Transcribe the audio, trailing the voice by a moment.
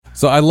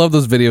So I love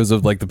those videos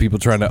of like the people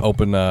trying to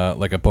open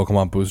like a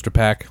Pokemon booster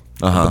pack.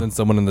 And then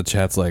someone in the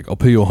chat's like, "I'll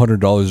pay you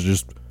 $100 to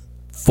just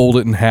fold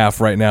it in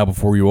half right now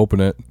before you open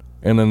it."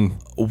 And then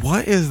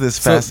what is this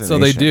fascination? So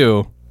they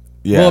do.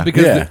 Yeah. Well,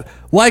 because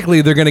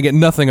likely they're going to get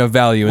nothing of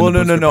value. Well,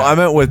 in the no. pack. I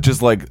meant with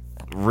just like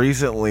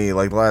recently,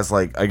 like the last,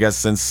 like I guess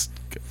since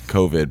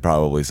COVID,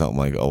 probably something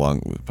like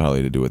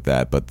probably to do with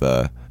that. But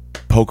the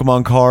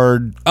Pokemon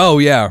card. Oh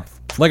yeah,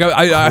 like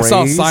I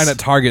saw a Craze? sign at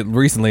Target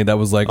recently that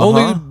was like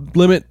only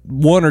limit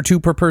 1 or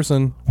 2 per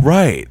person.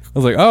 Right. I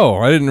was like, oh,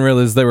 I didn't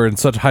realize they were in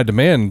such high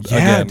demand.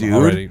 Yeah, again dude.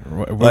 Already.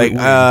 Like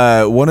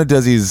one of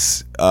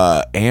Desi's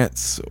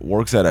aunts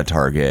works at a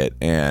Target,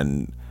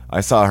 and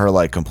I saw her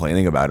like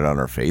complaining about it on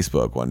her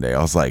Facebook one day.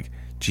 I was like,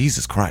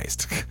 Jesus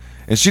Christ.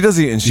 And she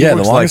doesn't. And she Yeah, the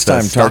works longest like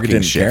time the Target stocking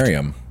didn't shift. carry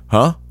them.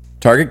 Huh?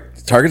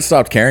 Target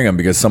stopped carrying them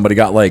because somebody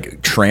got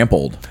like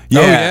trampled.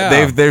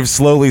 Yeah, they've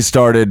slowly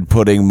started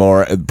putting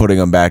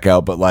them back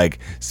out, but like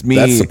it's me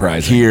That's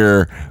surprising.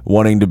 here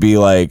wanting to be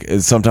like,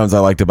 sometimes I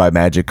like to buy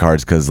Magic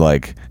cards because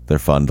like they're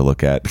fun to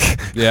look at.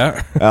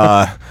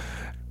 Yeah.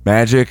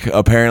 Magic,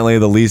 apparently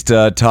the least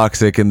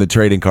toxic in the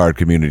trading card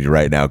community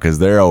right now because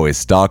they're always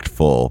stocked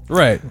full.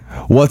 Right.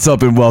 What's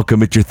up and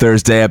welcome. It's your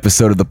Thursday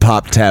episode of the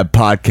Pop Tab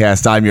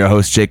Podcast. I'm your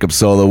host, Jacob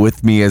Solo.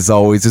 With me, as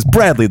always, is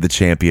Bradley the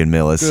Champion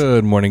Millis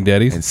Good morning,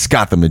 daddies. and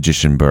Scott the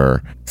Magician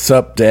Burr.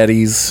 Sup,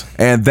 daddies?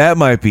 And that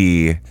might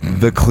be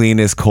the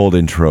cleanest cold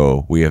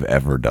intro we have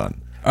ever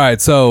done. All right,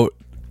 so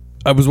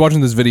I was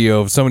watching this video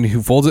of somebody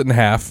who folds it in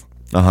half,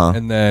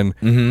 and then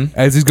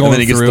as he's going And then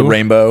he gets through, the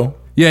rainbow.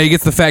 yeah, he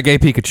gets the fat gay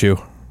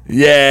Pikachu.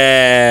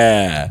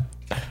 Yeah,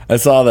 I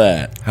saw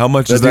that. How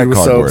much That is that dude was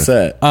card so worth?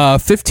 upset.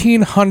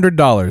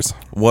 $1,500.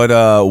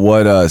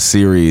 What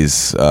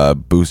series,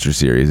 booster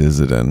series is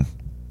it in?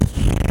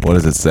 What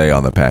does it say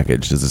on the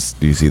package? Do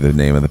you see the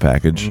name of the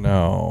package?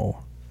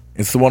 No.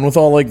 It's the one with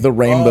all like the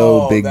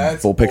rainbow big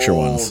full picture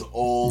ones.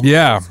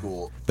 Yeah,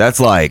 That's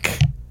like,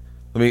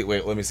 let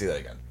me see that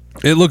again.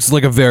 it looks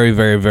like a very,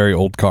 very, very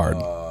old card.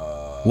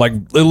 Like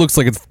it looks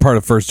like it's part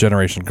of first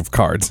generation of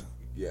cards.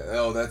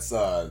 Yeah, that's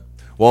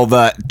well,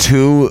 the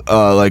two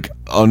like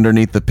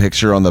underneath the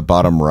picture on the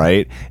bottom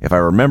right, if I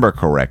remember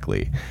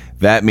correctly,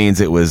 that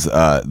means it was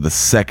the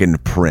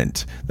second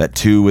print. That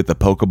 2 with the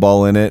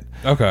Pokeball in it.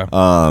 Okay.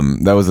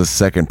 That was the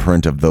second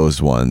print of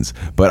those ones.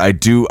 But I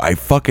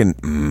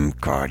fucking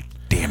God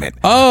damn it.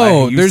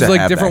 Oh, I used there's to like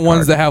have different that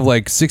ones card. that have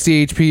like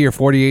 60 HP or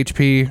 40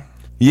 HP.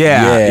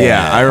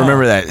 Yeah, I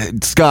remember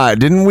that. Scott,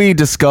 didn't we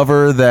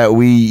discover that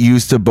we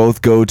used to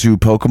both go to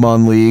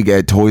Pokemon League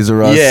at Toys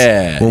R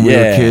Us when we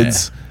were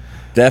kids?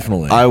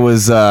 Definitely. I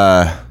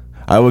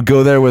would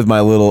go there with my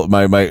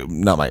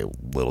not my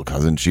little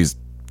cousin. She's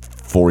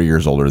 4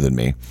 years older than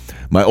me.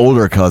 My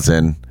older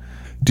cousin.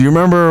 Do you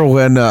remember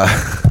when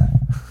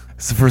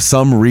for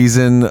some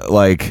reason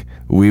like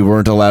we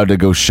weren't allowed to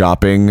go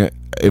shopping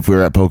if we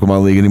were at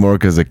Pokemon League anymore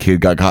because a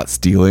kid got caught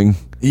stealing?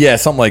 Yeah,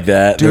 something like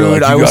that. They're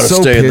Dude, like, I "You was gotta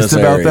so stay in pissed this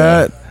about area."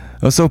 that.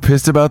 I was so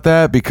pissed about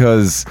that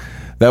because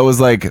that was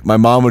like my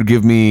mom would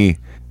give me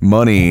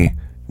money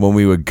when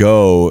we would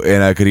go,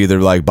 and I could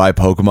either like buy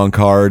Pokemon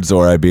cards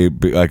or I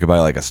could buy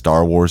like a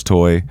Star Wars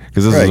toy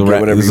because this Right, was get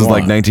whatever this you was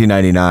like want.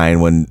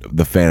 1999 when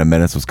the Phantom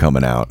Menace was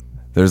coming out.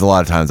 There's a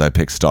lot of times I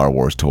picked Star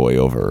Wars toy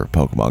over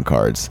Pokemon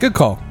cards. Good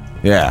call.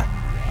 Yeah,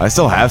 I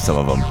still have some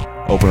of them.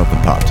 Open up the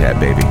Pop Tab,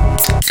 baby.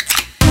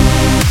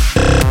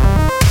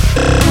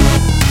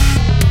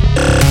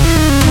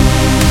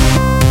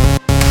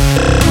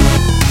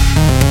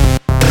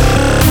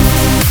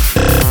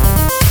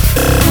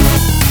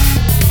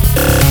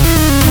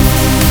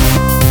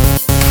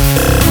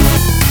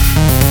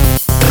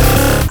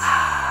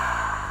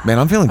 Man,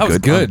 I'm feeling That was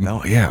good. good.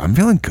 I'm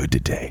feeling good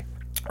today.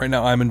 Right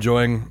now, I'm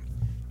enjoying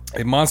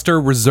a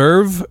Monster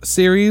Reserve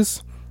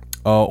series,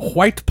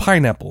 White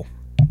Pineapple.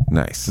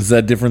 Nice. Is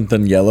that different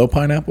than yellow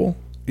pineapple?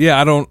 Yeah,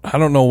 I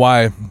don't know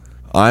why.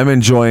 I'm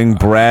enjoying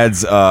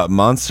Brad's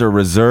Monster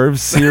Reserve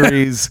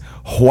series,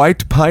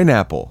 White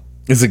Pineapple.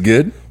 Is it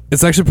good?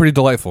 It's actually pretty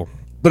delightful.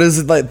 But is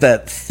it like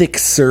that thick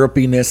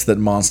syrupiness that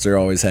Monster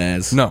always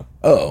has? No.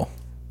 Oh,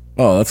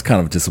 that's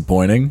kind of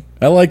disappointing.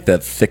 I like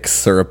that thick,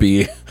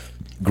 syrupy,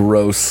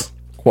 gross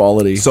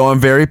quality. So I'm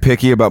very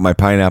picky about my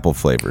pineapple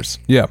flavors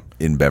Yeah.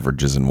 in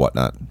beverages and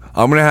whatnot.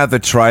 I'm gonna have to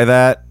try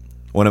that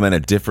when I'm in a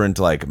different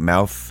like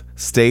mouth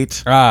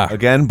state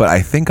again, but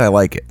I think I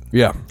like it.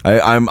 Yeah.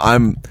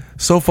 I'm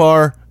so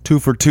far 2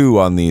 for 2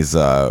 on these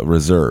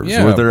reserves.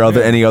 Yeah, Were there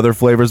any other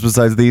flavors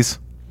besides these?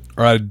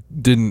 Or I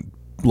didn't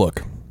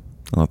look.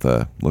 I'll have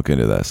to look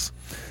into this.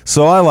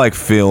 So I like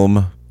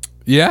film.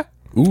 Yeah.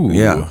 Ooh.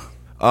 Yeah.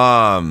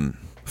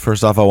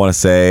 First off, I want to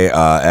say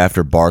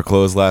after bar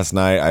closed last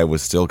night, I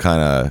was still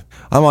kind of.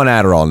 I'm on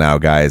Adderall now,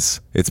 guys.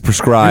 It's You're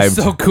prescribed.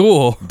 so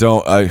cool.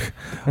 I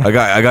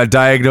got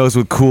diagnosed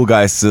with cool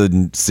guy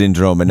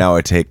syndrome, and now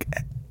I take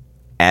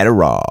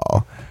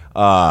Adderall.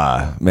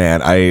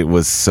 Man, I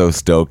was so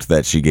stoked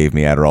that she gave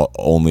me Adderall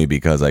only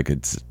because I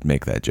could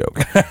make that joke.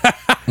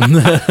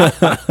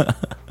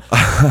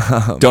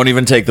 Don't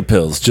even take the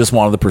pills. Just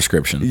wanted the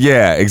prescription.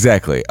 Yeah,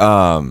 exactly.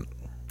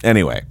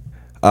 Anyway,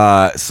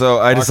 So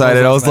I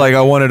decided, close I was tonight. like,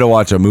 I wanted to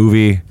watch a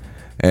movie.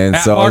 And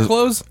At so I bar was-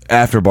 close?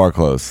 After bar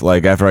close,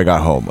 like after I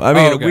got home. I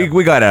mean, okay.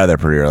 we got out of there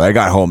pretty early. I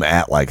got home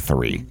at like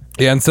 3.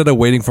 Yeah, instead of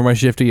waiting for my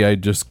shifty, I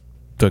just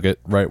took it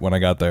right when I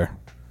got there.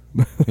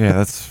 Yeah,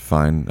 that's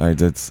fine.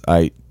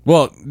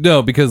 Well,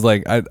 no, because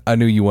like I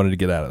knew you wanted to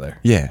get out of there.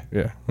 Yeah.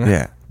 Yeah.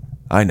 Yeah.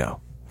 I know.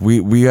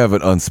 We have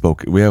an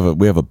unspoken.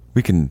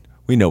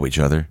 We know each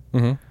other.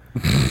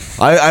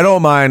 Mm-hmm. I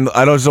don't mind.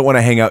 I just don't want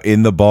to hang out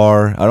in the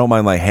bar. I don't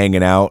mind like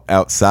hanging out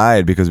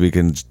outside because we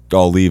can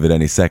all leave at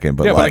any second.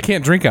 But Yeah, but I like,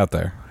 can't drink out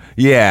there.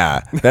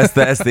 yeah, that's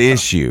the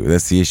issue.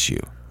 That's the issue.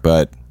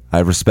 But I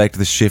respect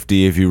the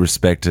shifty if you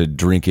respect to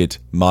drink it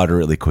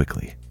moderately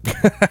quickly.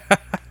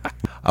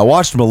 I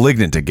watched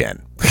Malignant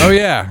again, Oh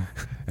yeah.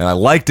 and I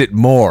liked it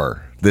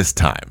more this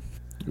time.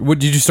 What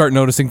did you start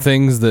noticing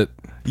things that?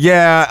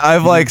 Yeah,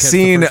 I've like catch the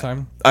seen. first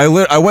time?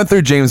 I went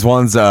through James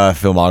Wan's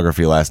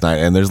filmography last night,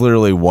 and there's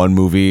literally one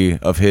movie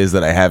of his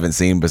that I haven't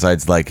seen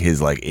besides like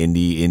his like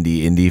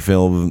indie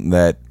film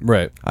that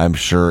Right. I'm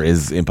sure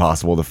is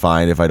impossible to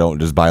find if I don't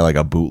just buy like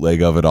a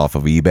bootleg of it off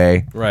of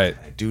eBay. Right.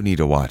 I do need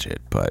to watch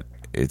it, but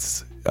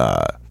it's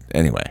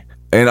anyway.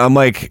 And I'm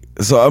like,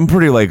 so I'm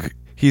pretty like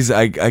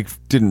I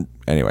didn't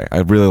anyway. I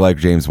really like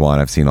James Wan.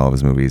 I've seen all of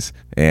his movies,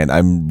 and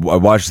I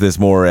watched this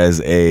more as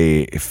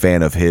a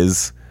fan of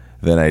his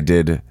than I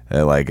did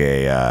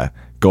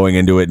going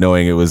into it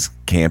knowing it was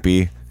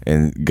campy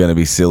and gonna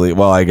be silly.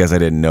 Well, I guess I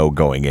didn't know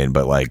going in,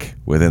 but like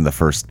within the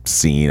first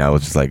scene, I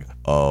was just like,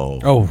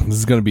 Oh, this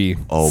is gonna be.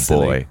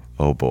 silly.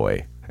 oh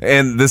boy.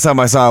 And this time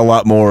I saw a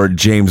lot more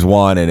James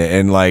Wan in it,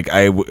 and like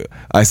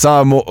I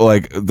saw more,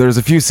 like there's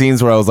a few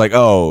scenes where I was like,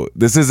 oh,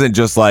 this isn't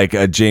just like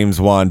a James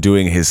Wan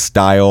doing his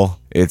style.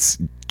 It's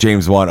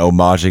James Wan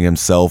homaging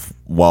himself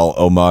while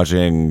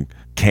homaging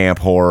camp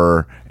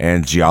horror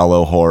and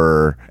giallo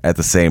horror at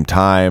the same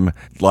time.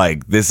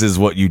 Like, this is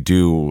what you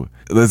do.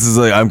 This is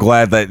like, I'm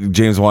glad that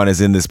James Wan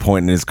is in this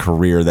point in his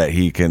career that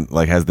he can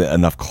like has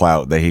enough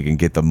clout that he can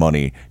get the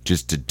money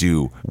just to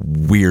do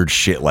weird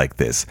shit like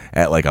this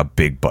at like a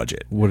big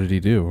budget. What did he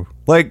do?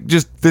 Like,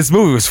 just this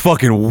movie was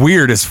fucking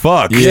weird as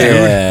fuck. Yeah. dude.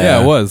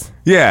 Yeah, it was.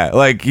 Yeah,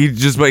 like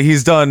but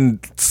he's done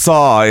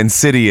Saw,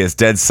 Insidious,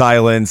 Dead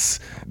Silence,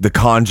 The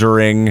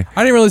Conjuring.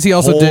 I didn't realize he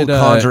also whole did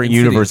Conjuring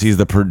Insidious. universe. He's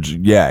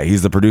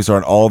the producer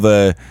on all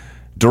the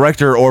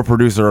director or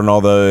producer on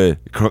all the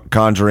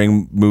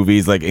Conjuring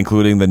movies, like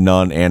including The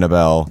Nun,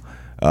 Annabelle,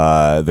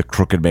 the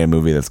Crooked Man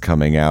movie that's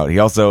coming out. He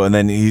also and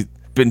then he's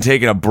been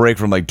taking a break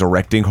from like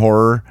directing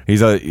horror. He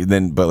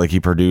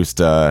produced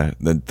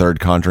the third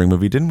Conjuring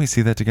movie. Didn't we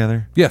see that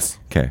together? Yes,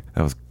 Okay,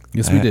 that was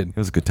Yes, we did. It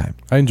was a good time.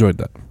 I enjoyed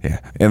that. Yeah.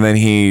 And then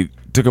he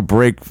took a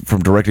break from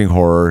directing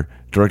horror,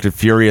 directed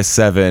Furious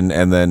 7,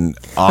 and then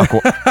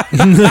Aqua.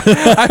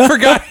 I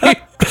forgot he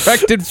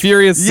directed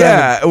Furious 7.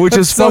 Yeah, which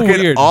That's is so fucking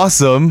weird.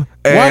 awesome.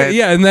 Why? And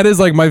Yeah, and that is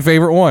like my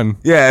favorite one.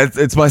 yeah,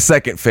 it's my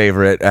second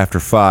favorite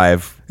after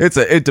 5.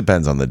 It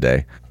depends on the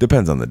day.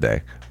 Depends on the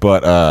day.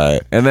 But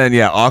and then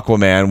yeah,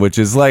 Aquaman, which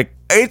is like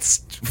it's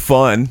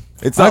fun.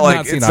 It's not I've like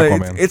not seen it's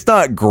Aquaman. it's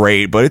not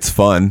great, but it's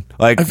fun.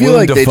 Like I feel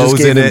Willem like they just Dafoe's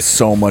gave in him it.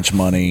 so much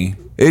money.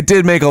 It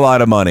did make a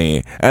lot of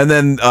money. And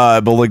then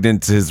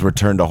Malignant, his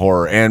return to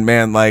horror. And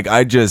man, like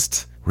I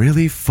just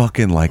really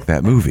fucking like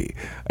that movie.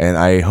 And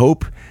I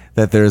hope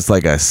that there's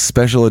like a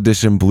special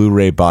edition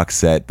Blu-ray box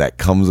set that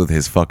comes with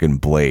his fucking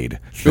blade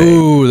thing.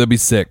 Ooh, that'd be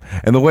sick.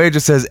 And the way it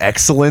just says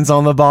excellence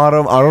on the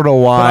bottom, I don't know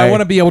But why. I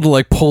want to be able to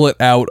like pull it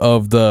out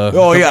of the,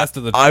 Oh the yeah, rest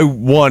of the. I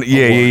want.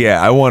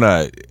 Yeah.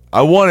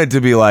 I want it to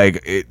be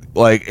like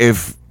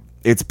if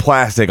it's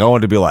plastic, I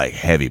want it to be like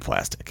heavy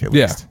plastic at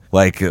Yeah. least.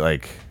 Like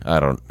I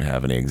don't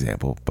have any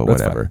example, but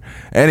That's whatever.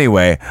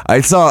 Anyway,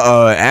 I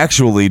saw a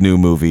actually new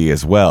movie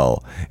as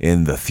well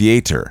in the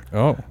theater.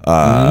 Oh.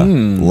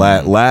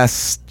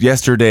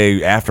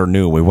 Yesterday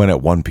afternoon, we went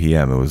at 1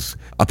 p.m. It was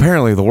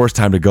apparently the worst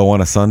time to go on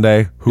a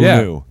Sunday. Who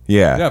Yeah. knew?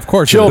 Yeah, Yeah, of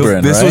course.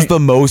 Children. This was right? the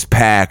most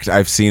packed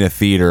I've seen a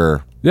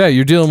theater. Yeah,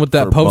 you're dealing with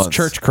that For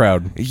post-church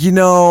crowd. You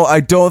know, I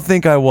don't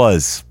think I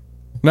was.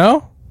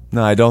 No?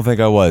 No, I don't think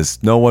I was.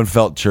 No one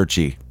felt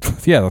churchy.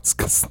 Yeah, that's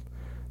because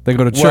they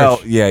go to church. Well,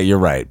 yeah, you're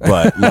right,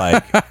 but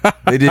like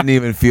they didn't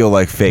even feel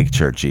like fake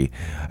churchy.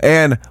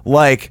 And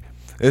like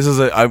this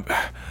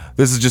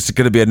is just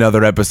going to be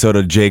another episode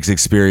of Jake's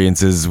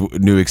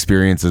new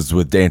experiences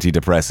with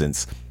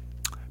antidepressants.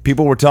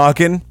 People were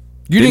talking.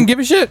 you didn't give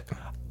a shit.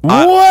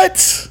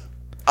 What?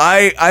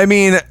 I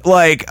mean,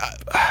 like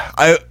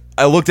I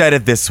looked at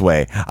it this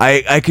way.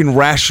 I can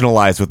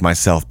rationalize with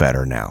myself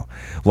better now.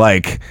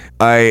 Like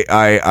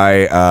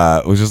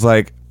I was just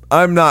like,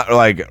 I'm not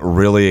like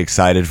really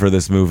excited for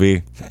this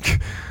movie.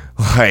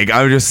 Like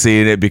I'm just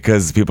seeing it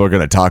because people are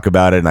going to talk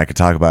about it and I could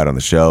talk about it on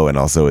the show. And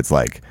also it's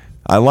like,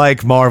 I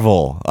like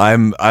Marvel.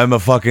 I'm a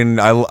fucking,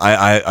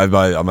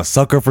 I'm a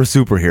sucker for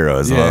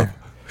superheroes. Yeah.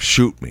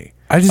 Shoot me.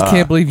 I just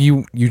can't believe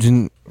you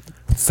didn't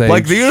say.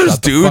 Like there's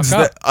 "Shut the dudes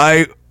fuck up."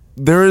 that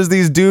there is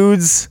these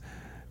dudes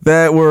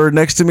that were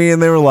next to me and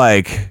they were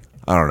like,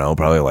 I don't know,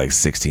 probably like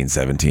 16,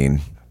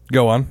 17.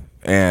 Go on.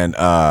 and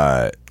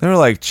they were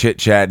like chit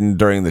chatting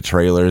during the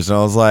trailers, and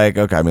I was like,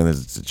 okay, I mean,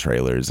 there's the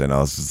trailers, and I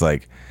was just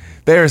like,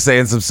 they were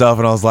saying some stuff,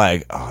 and I was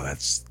like, oh,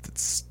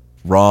 that's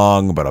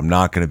wrong, but I'm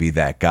not gonna be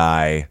that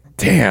guy.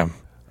 Damn.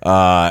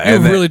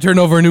 And You really turned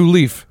over a new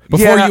leaf.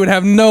 Before Yeah. you would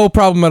have no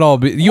problem at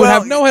all. You would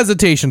have no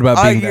hesitation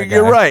about being that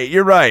guy.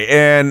 You're right.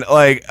 And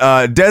like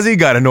Desi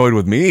got annoyed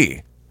with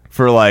me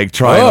for like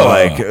trying to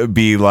like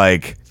be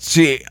like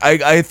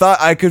I thought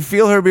I could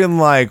feel her being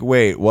like,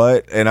 wait,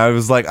 what? And I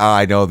was like,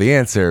 I know the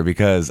answer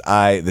because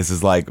this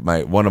is like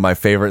one of my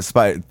favorite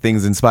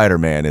things in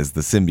Spider-Man is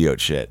the symbiote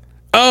shit.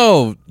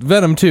 Oh,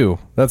 Venom 2.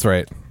 That's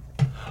right.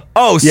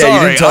 Oh, Yeah, sorry. you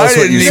didn't tell us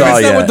what you even- saw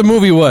That's not yet. what the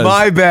movie was.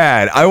 My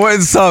bad. I went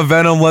and saw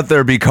Venom Let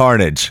There Be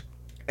Carnage.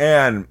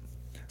 And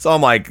so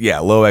I'm like, yeah,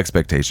 low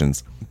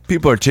expectations.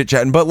 People are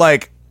chit-chatting, but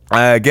like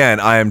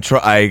again,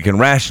 I can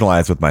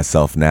rationalize with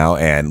myself now,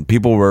 and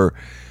people were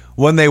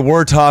when they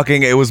were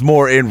talking, it was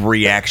more in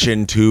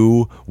reaction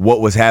to what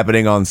was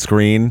happening on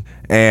screen.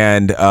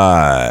 And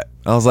I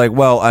was like,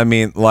 well, I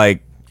mean,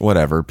 like,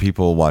 whatever.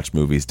 People watch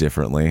movies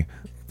differently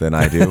than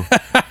I do.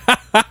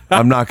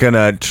 I'm not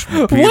gonna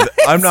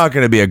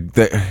be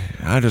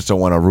I just don't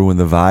want to ruin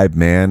the vibe,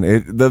 man.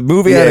 The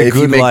movie had a if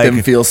good you make like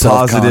them feel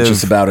self-conscious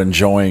positive. about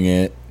enjoying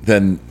it,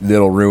 then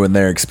it'll ruin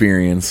their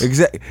experience.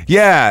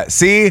 Yeah,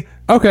 see,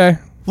 Okay.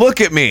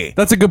 look at me.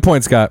 That's a good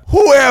point, Scott.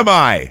 Who am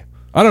I?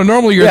 I don't know.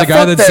 Normally you're Yeah, the guy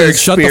fuck that their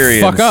says, shut the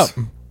experience. fuck up.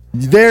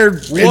 Their are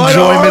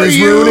enjoyment is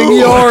you? ruining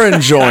your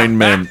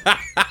enjoyment.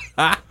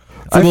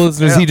 For the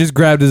listeners, he just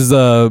grabbed his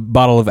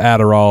bottle of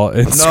Adderall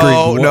and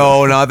screamed.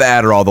 No, not the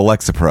Adderall, the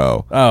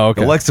Lexapro. Oh,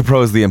 okay. The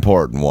Lexapro is the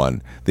important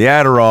one. The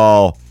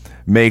Adderall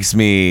makes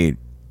me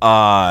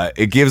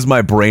it gives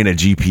my brain a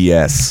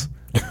GPS.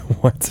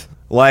 What?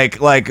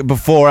 Like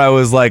before I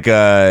was like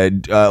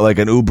an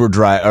Uber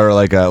driver or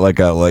like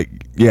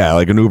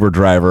an Uber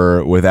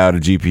driver without a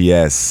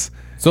GPS.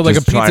 So like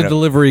Just a trying pizza to-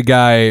 delivery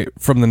guy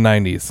from the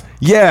 90s.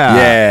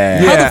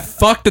 Yeah. How the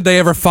fuck did they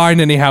ever find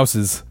any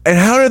houses? And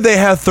how did they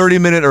have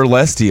 30-minute or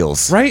less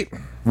deals? Right?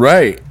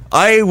 Right.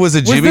 I was a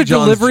Was Jimmy their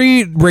John's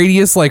delivery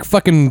radius like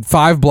fucking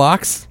 5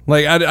 blocks?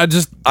 Like, I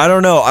just... I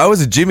don't know. I was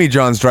a Jimmy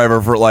John's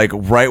driver for like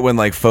right when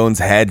like phones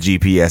had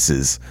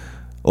GPSs.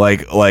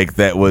 Like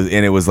that was,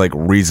 and it was like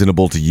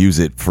reasonable to use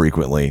it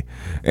frequently.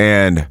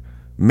 And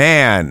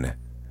man,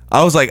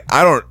 I was like,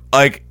 I don't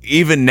like,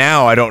 even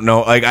now I don't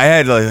know. Like I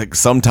had to like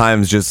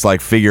sometimes just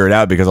like figure it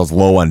out because I was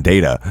low on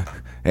data.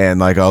 And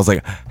like I was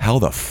like, how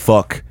the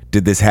fuck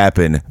did this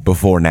happen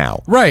before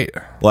now? Right.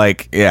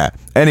 Like, yeah.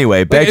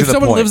 Anyway, back Like, to if the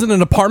someone point. lives in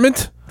an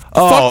apartment,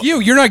 Oh. fuck you.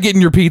 You're not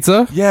getting your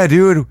pizza. Yeah,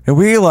 dude. And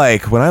we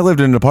like when I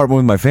lived in an apartment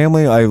with my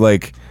family, I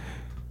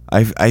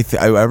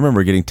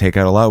remember getting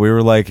takeout a lot. We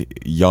were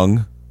like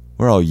young.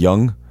 We're all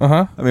young.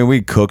 Uh-huh. I mean,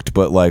 we cooked,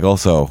 but like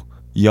also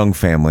young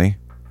family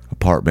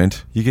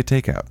apartment. You get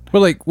takeout. But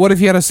like, what if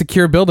you had a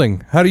secure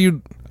building? How do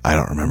you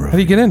How do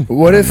you get in?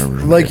 What if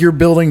like your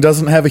building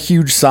doesn't have a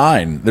huge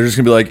sign? They're just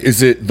gonna be like,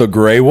 "Is it the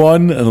gray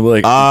one?" And they'll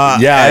be like,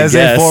 "Yeah." As I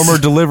a guess. former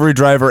delivery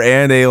driver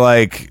and a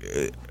like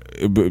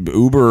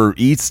Uber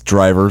Eats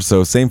driver,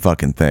 so same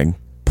fucking thing.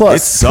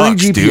 Plus, it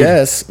sucks, dude.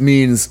 pre-GPS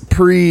means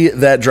pre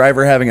that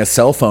driver having a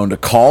cell phone to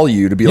call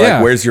you to be Yeah.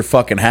 like, "Where's your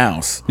fucking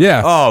house?"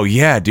 Yeah. Oh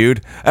yeah,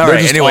 dude. All They're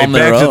right. just Anyway, on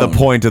their back to the own.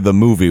 point of the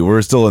movie.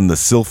 We're still in the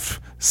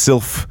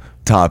sylph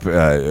top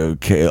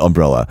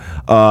umbrella.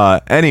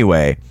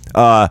 Anyway,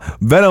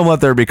 Venom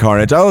Let There Be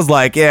Carnage. I was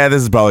like, yeah,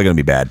 this is probably gonna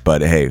be bad,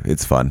 but hey,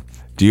 it's fun.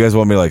 Do you guys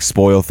want me to like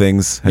spoil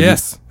things? Have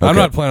Yes. you- I'm Okay.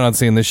 not planning on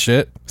seeing this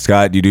shit.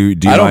 Scott, do you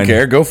I don't mind?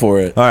 care. Go for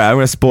it. All right, I'm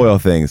gonna spoil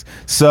things.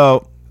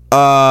 So,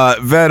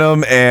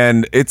 Venom,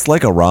 and it's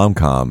like a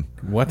rom-com.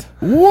 What?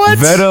 What?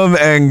 Venom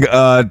and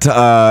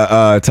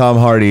Tom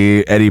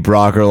Hardy, Eddie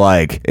Brock are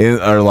like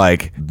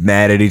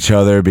mad at each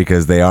other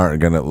because they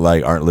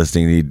aren't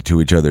listening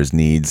to each other's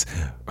needs.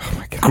 Oh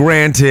my god.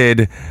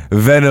 Granted,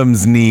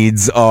 Venom's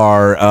needs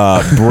are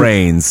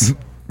brains,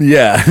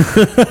 Yeah.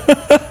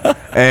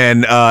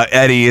 and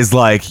Eddie is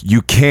like,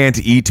 you can't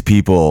eat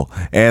people,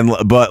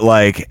 but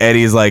like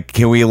Eddie's like,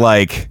 can we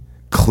like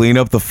clean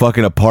up the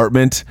fucking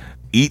apartment?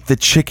 Eat the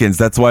chickens.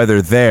 That's why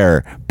they're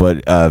there.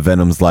 But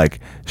Venom's like,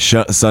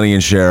 Sonny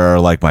and Cher are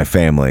like my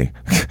family.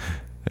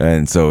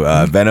 And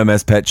so Venom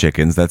has pet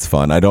chickens. That's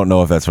fun. I don't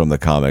know if that's from the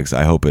comics.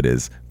 I hope it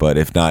is. But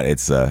if not,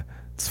 it's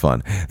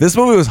fun. This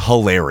movie was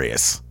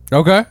hilarious.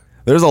 Okay.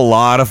 There's a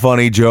lot of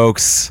funny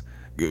jokes.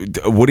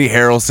 Woody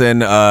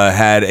Harrelson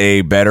had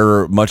a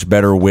much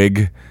better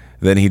wig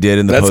than he did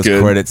in the That's good.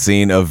 post-credit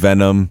scene of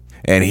Venom.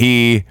 And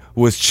he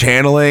was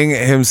channeling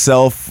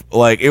himself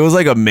like it was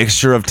like a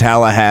mixture of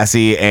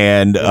Tallahassee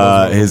and One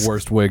of his the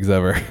worst wigs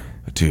ever.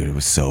 dude. It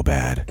was so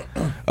bad.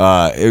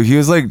 He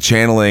was like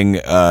channeling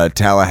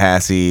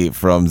Tallahassee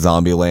from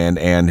Zombieland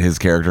and his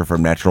character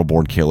from Natural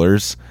Born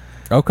Killers.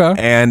 Okay.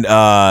 And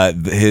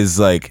his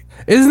like,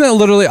 Isn't that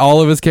literally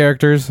all of his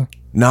characters?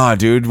 nah,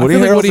 dude. I feel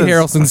like Woody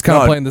Harrelson's kind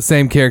of playing the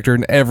same character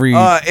in every.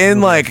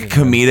 in like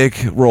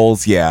comedic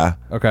roles. Yeah.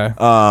 Okay.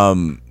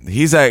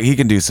 He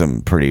can do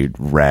some pretty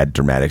rad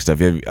dramatic stuff.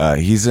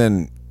 He's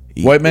in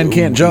White men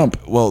can't jump.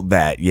 Well,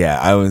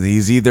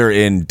 he's either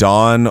in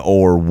Dawn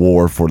or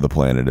War for the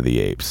Planet of the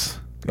Apes.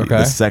 Okay.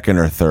 The second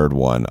or third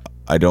one.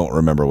 I don't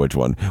remember which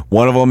one.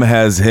 One of them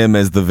has him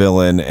as the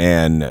villain,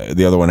 and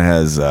the other one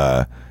has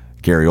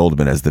Gary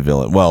Oldman as the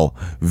villain. Well,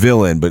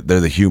 villain, but they're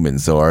the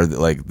humans, so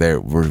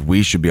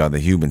we should be on the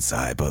human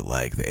side, but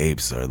like the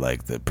apes are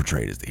like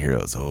portrayed as the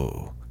heroes.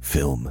 Oh,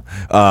 film.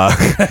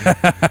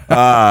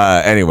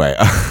 Anyway,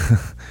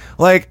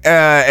 and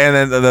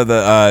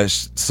then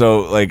so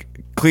like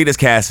Cletus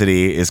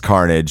Cassidy is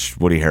Carnage,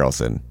 Woody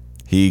Harrelson.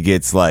 He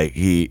gets like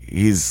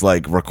he's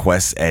like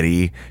requests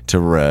Eddie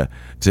to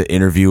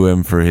interview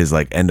him for his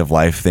like end of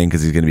life thing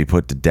because he's going to be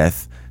put to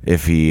death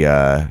if he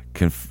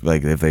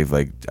if they've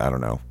like I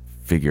don't know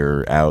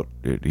figure out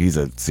he's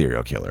a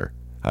serial killer.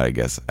 I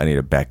guess I need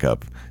to back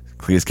up.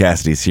 Cletus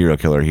Cassidy, serial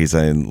killer. He's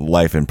in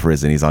life in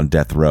prison. He's on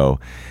death row.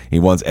 He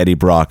wants Eddie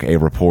Brock, a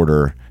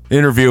reporter,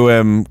 interview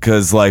him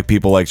because like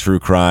people like true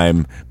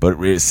crime,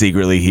 but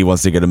secretly he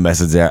wants to get a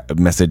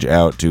message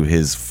out to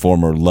his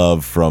former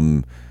love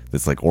from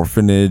this like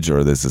orphanage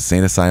or this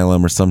insane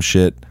asylum or some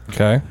shit.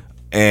 Okay.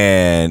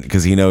 And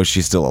because he knows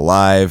she's still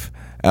alive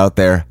out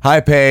there.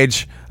 Hi,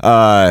 Paige.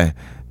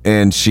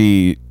 And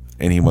he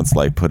wants to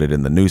like put it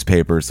in the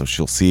newspaper so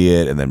she'll see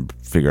it and then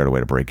figure out a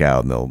way to break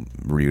out and they'll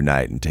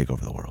reunite and take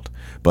over the world.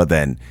 But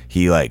then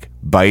he like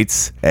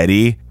bites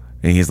Eddie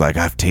and he's like,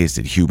 I've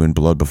tasted human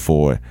blood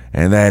before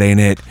and that ain't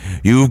it.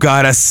 You've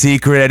got a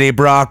secret, Eddie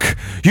Brock.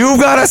 You've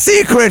got a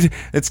secret.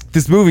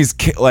 This movie's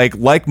like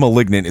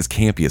Malignant is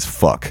campy as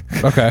fuck.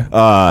 Okay.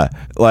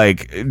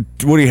 Like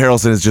Woody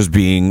Harrelson is just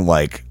being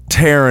like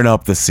tearing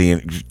up the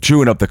scene,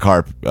 chewing up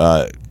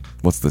the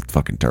what's the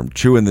fucking term?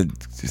 Chewing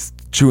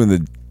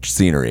the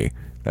scenery.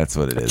 That's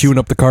what it is. Chewing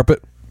up the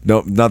carpet?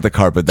 No, not the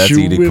carpet. That's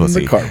Chewing eating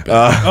pussy. the carpet.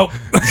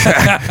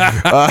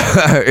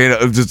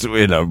 Just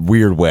in a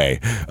weird way.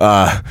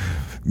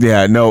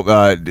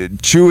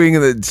 Chewing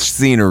the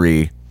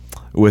scenery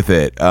with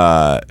it.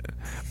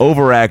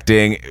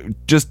 Overacting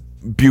just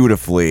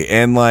beautifully.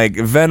 And like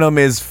Venom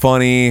is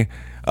funny.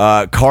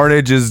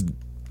 Carnage is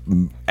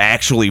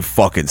actually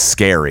fucking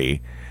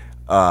scary.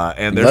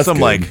 And there's some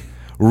good, like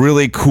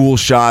really cool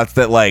shots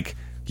that like,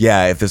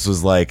 yeah, if this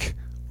was like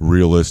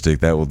realistic,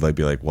 that would like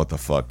be like, what the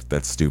fuck?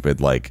 That's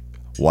stupid. Like,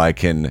 why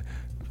can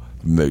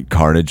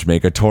Carnage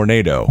make a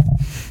tornado?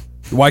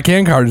 Why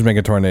can Carnage make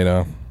a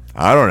tornado?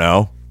 I don't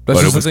know. That's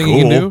but just it was the thing cool.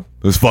 he can do?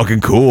 It was fucking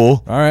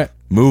cool. All right.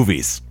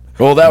 Movies.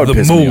 Well, that would The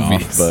piss me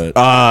movies. off.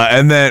 But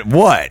And then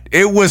what?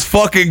 It was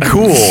fucking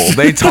cool.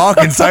 They talk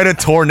inside a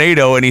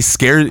tornado, and eats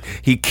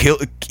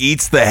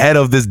the head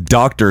of this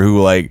doctor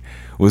who like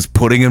was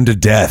putting him to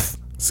death.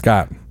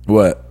 Scott.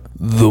 what?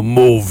 The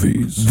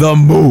movies. The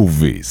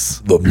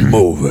movies. The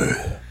movie.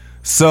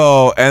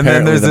 So, and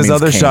then Apparently there's that this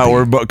means other shot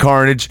campy. where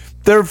Carnage,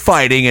 they're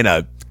fighting in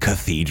a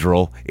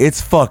cathedral.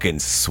 It's fucking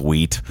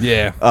sweet.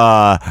 Yeah.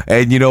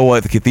 And you know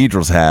what the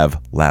cathedrals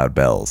have? Loud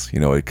bells. You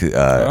know what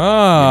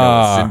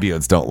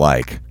symbiotes don't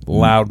like?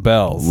 Loud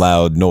bells.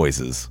 Loud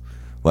noises.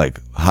 Like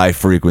high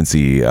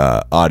frequency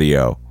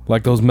audio.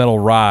 Like those metal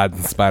rods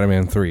in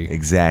Spider-Man 3.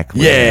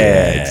 Exactly.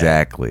 Yeah.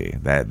 Exactly.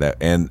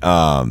 And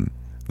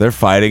they're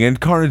fighting and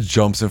Carnage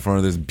jumps in front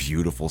of this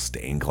beautiful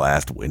stained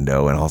glass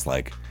window and I was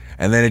like,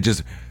 and then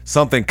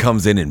something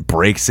comes in and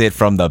breaks it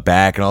from the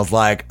back and I was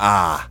like,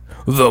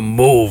 The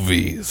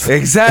movies.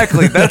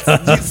 exactly. That's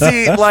you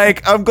see,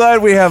 like I'm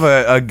glad we have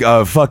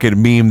a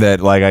fucking meme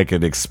that like I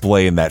could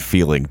explain that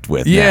feeling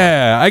with.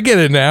 Yeah, I get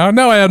it now.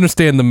 Now I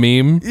understand the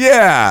meme.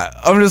 Yeah,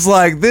 I'm just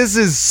like, this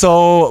is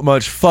so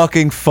much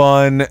fucking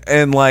fun,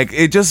 and like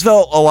it just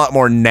felt a lot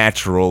more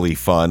naturally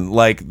fun.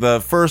 Like the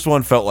first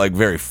one felt like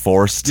very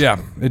forced. Yeah,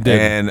 it did.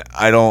 And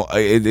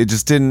it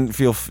just didn't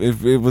feel.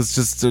 It was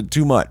just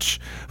too much.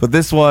 But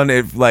this one,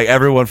 like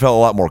everyone felt a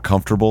lot more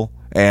comfortable,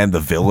 and the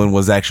villain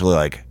was actually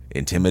like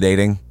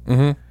intimidating.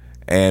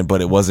 Mm-hmm. But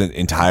it wasn't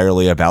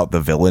entirely about the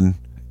villain.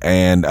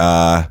 And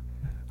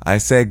I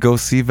said go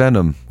see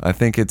Venom. I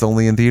think it's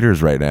only in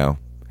theaters right now.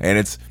 And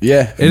it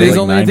is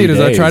only in theaters.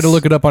 I tried to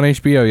look it up on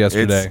HBO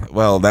yesterday.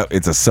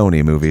 It's a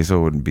Sony movie, so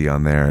it wouldn't be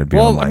on there. It'd be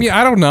Well, I mean,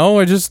 I don't know.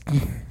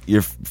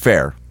 you're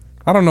fair.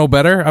 I don't know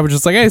better. I was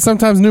just like, hey,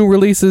 sometimes new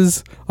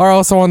releases are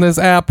also on this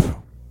app.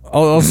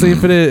 I'll see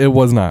if it is. It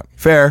was not.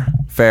 Fair.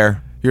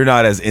 You're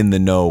not as in the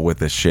know with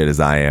this shit as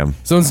I am.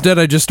 So instead,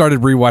 I just started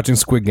rewatching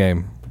Squid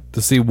Game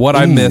to see what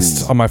I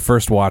missed on my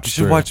first watch. You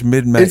should watch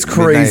Midnight. It's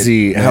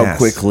crazy Midnight how Mass.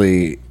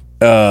 quickly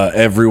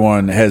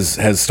everyone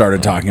has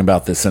started talking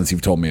about this since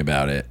you've told me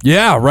about it.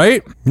 Yeah,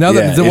 right? Now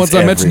that Yeah, once it's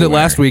I mentioned it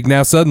everywhere. last week,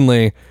 now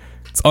suddenly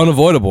it's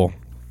unavoidable.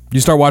 You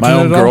start watching My it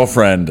own at all?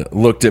 girlfriend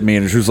looked at me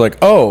and she was like,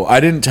 "Oh, I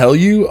didn't tell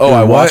you? Oh,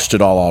 I what? watched it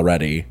all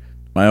already."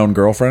 My own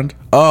girlfriend?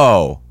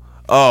 Oh,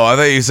 I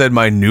thought you said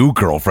my new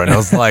girlfriend. I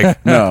was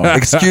like, No.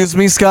 Excuse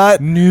me,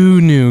 Scott.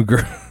 New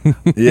girl.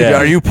 Yeah.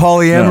 Are you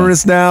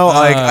polyamorous now?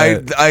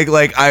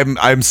 Like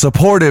I'm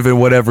supportive in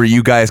whatever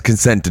you guys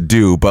consent to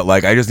do, but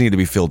like I just need to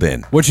be filled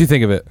in. What'd you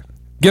think of it?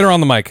 Get her on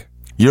the mic.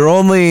 You're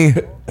only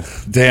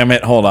Damn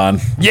it, hold on.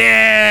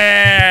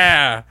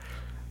 Yeah.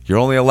 You're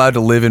only allowed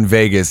to live in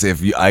Vegas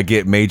if I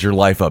get major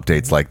life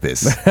updates like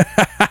this.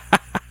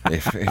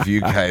 if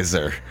you guys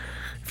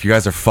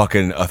are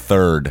fucking a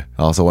third.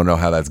 I also want to know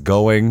how that's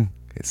going.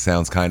 It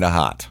sounds kind of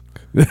hot.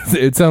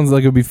 It sounds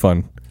like it'd be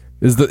fun.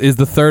 Is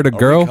the third a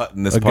girl?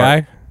 A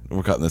guy?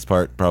 We're cutting this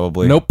part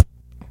probably. Nope.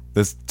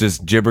 This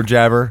just jibber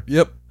jabber.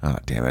 Yep. Oh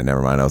damn it!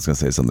 Never mind. I was gonna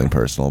say something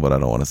personal, but I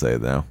don't want to say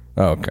it now.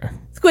 Oh, okay.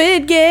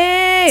 Squid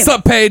Game.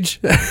 Sup, Paige?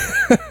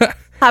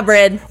 Hi,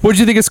 Brad. What'd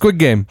you think of Squid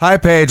Game? Hi,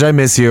 Paige. I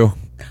miss you.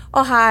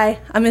 Oh, hi.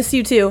 I miss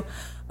you too.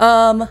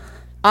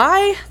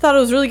 I thought it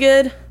was really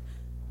good.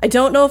 I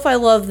don't know if I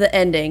love the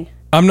ending.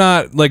 I'm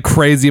not like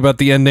crazy about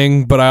the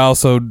ending, but I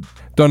also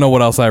don't know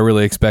what else I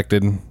really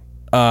expected.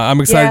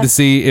 I'm excited to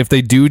see if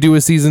they do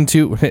a season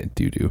 2. What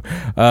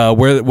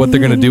they're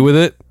gonna do with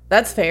it.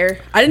 That's fair.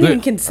 I didn't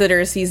even consider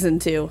a season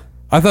 2.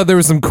 I thought there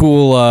was some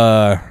cool,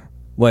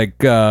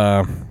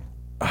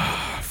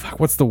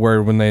 what's the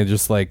word when they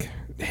just like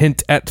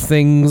hint at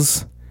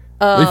things?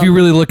 If you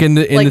really look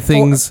into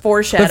things,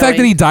 foreshadowing. The fact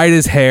that he dyed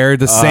his hair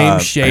the same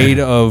shade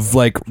of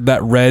like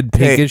that red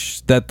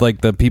pinkish that like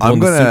the people in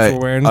the suits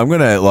were wearing. I'm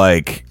gonna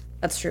like.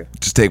 That's true.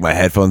 Just take my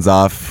headphones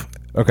off.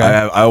 Okay.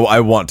 I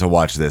want to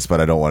watch this,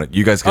 but I don't want it.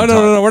 You guys can.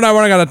 No. We're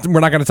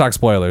not gonna talk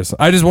spoilers.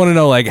 I just want to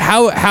know like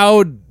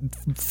how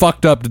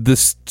fucked up did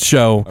this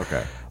show?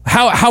 Okay.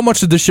 How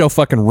much did this show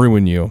fucking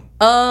ruin you?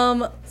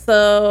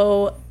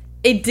 So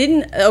it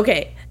didn't.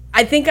 Okay.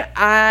 I think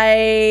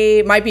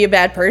I might be a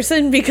bad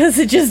person because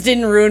it just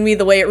didn't ruin me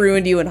the way it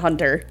ruined you and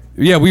Hunter.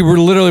 Yeah, we were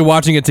literally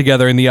watching it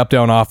together in the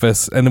Up-Down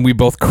office, and then we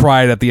both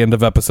cried at the end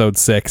of episode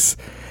 6.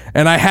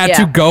 And I had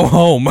to go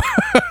home.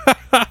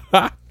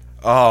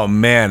 Oh,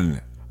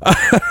 man.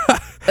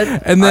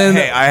 And then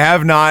I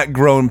have not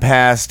grown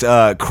past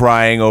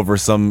crying over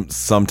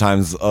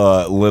sometimes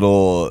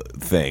little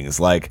things.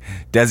 Like,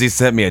 Desi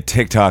sent me a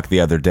TikTok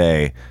the other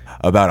day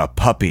about a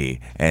puppy,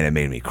 and it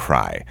made me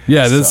cry.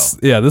 Yeah,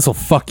 this will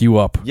fuck you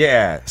up.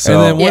 Yeah. So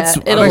and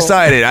then I'm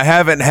excited. I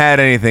haven't had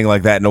anything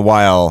like that in a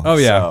while. Oh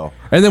yeah. So.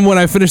 And then when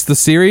I finished the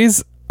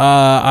series,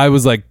 I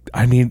was like,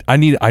 I need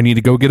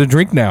to go get a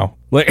drink now.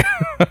 Like,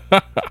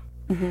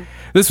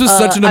 this was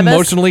such an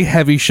emotionally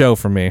heavy show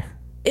for me.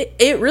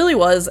 It really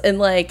was, and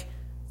like,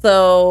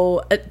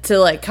 so to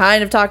like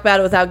kind of talk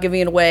about it without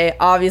giving it away.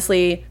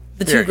 Obviously,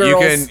 the two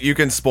girls. You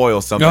can spoil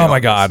something. Oh my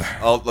god.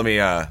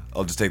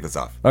 I'll just take this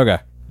off. Okay.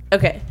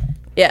 Okay.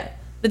 Yeah.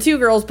 The two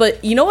girls,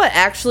 but you know what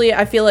actually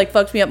I feel like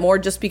fucked me up more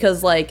just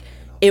because like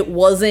it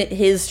wasn't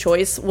his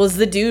choice was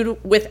the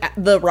dude with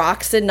the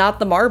rocks and not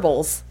the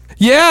marbles.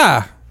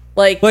 Yeah.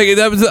 Like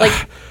that was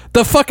like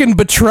the fucking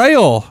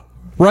betrayal,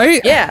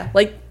 right? Yeah.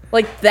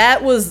 Like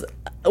that was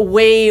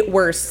way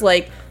worse.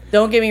 Like,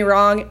 don't get me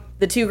wrong,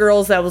 the two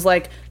girls that was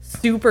like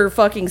super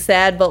fucking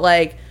sad, but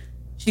like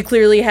she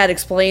clearly had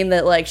explained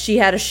that like she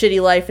had a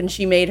shitty life and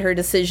she made her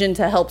decision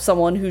to help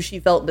someone who she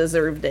felt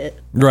deserved it.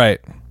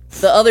 Right.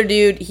 The other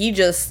dude, he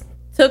just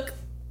took,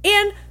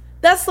 and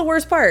that's the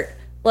worst part.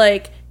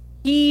 Like,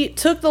 he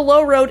took the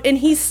low road and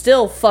he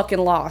still fucking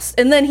lost.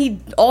 And then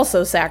he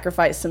also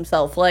sacrificed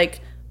himself. Like,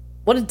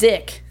 what a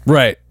dick.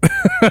 Right.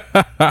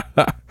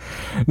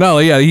 No,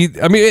 yeah,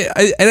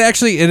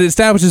 it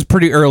establishes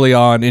pretty early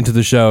on into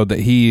the show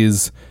that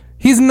he's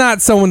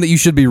not someone that you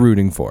should be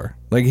rooting for.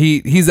 Like,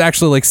 he's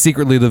actually like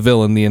secretly the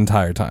villain the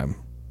entire time.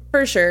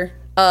 For sure.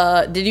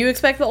 Did you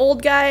expect the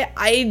old guy?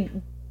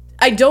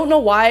 I don't know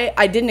why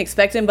I didn't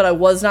expect him, but I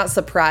was not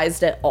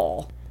surprised at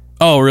all.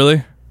 Oh,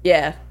 really?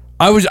 Yeah.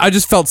 I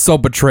just felt so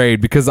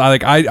betrayed because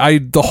I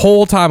the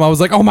whole time I was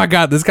like, oh my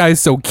god, this guy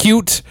is so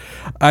cute.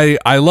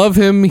 I love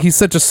him. He's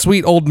such a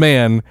sweet old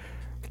man.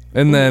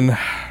 And then,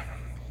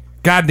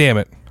 god damn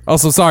it.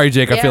 Also, sorry,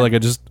 Jake. Yeah. I feel like I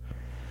just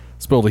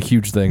spilled a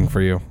huge thing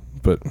for you.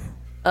 But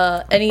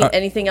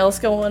anything else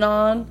going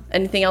on?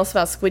 Anything else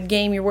about Squid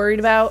Game you're worried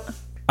about?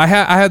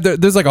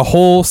 There's like a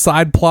whole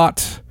side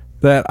plot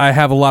that I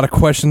have a lot of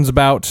questions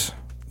about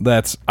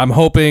that I'm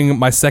hoping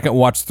my second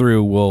watch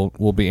through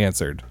will be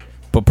answered,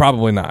 but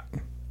probably not.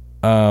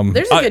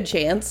 There's a good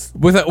chance.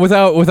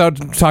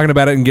 Without talking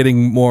about it and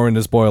getting more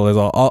into spoilers,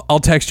 I'll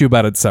text you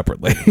about it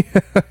separately.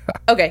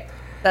 Okay,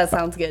 that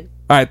sounds good.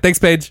 All right, thanks,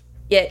 Paige.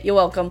 Yeah, you're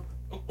welcome.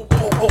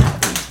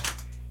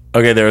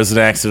 Okay, there was an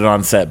accident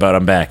on set, but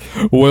I'm back.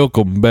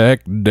 Welcome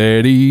back,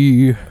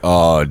 Daddy.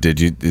 Oh,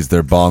 is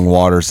there bong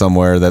water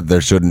somewhere that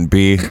there shouldn't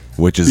be,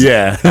 which is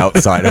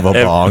outside of a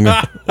bong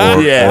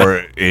or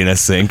in a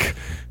sink?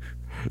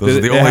 Those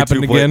are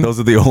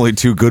the only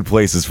two good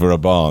places for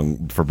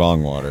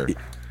bong water.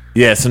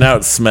 Yeah, so now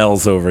it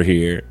smells over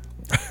here.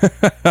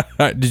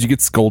 Did you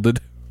get scolded?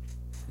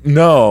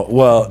 No,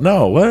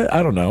 what?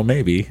 I don't know,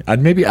 maybe I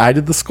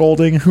did the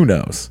scolding, who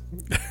knows.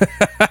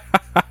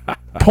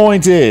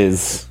 Point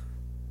is,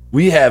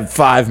 we have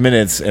 5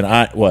 minutes and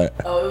what?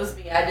 Oh, it was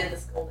me. I did the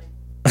scolding.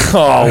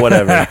 Oh,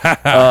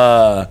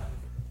 whatever.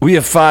 We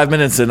have 5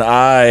 minutes and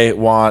I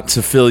want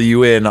to fill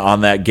you in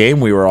on that game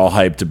we were all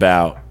hyped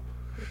about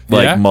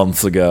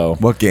months ago.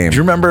 What game? Do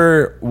you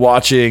remember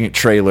watching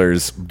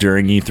trailers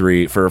during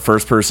E3 for a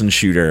first-person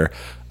shooter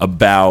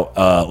about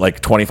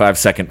like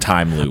 25-second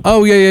time loop.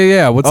 Oh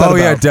yeah. What's that Oh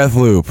about? yeah,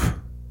 Deathloop.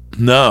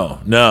 No,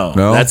 No?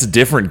 that's a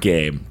different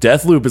game.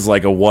 Deathloop is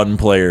like a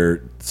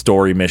one-player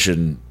story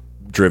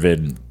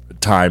mission-driven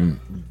time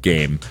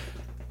game.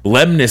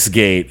 Lemnis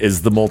Gate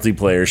is the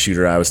multiplayer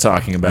shooter I was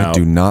talking I about.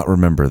 do not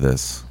remember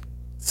this.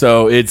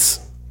 So it's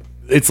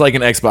like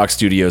an Xbox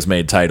Studios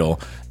made title,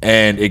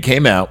 and it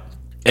came out,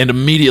 and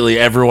immediately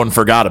everyone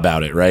forgot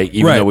about it, right?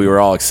 Even Right. though we were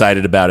all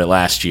excited about it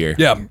last year.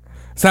 Yeah,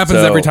 this happens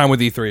So- every time with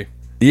E3.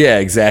 Yeah,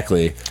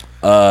 exactly.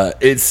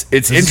 It's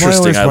This is why interesting.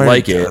 always I write-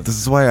 like it. This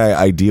is why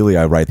I ideally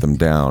I write them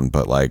down,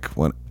 but like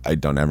when I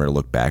don't ever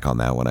look back on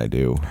that when I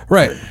do.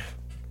 Right.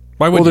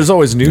 Why would Well, there's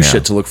always new Yeah.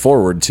 shit to look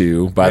forward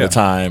to by Yeah. the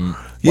time.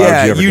 why would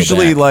Yeah, you ever go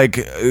usually back?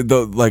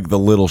 the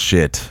little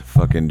shit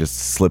fucking just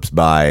slips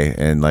by,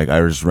 and like I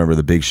just remember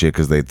the big shit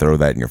because they throw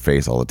that in your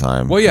face all the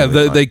time. Well, yeah,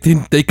 Really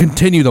fun. they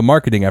continue the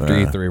marketing after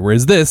E3,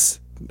 whereas this,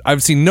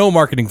 I've seen no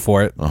marketing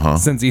for it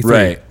since E3.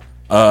 Right.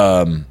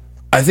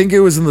 I think it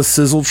was in the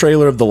sizzle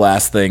trailer of the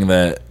last thing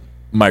that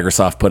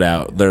Microsoft put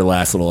out, their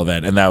last little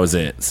event, and that was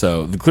it.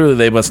 So clearly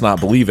they must not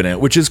believe in it,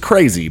 which is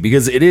crazy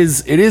because it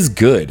is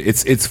good.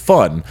 It's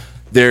fun.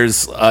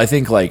 There's I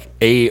think like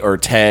 8 or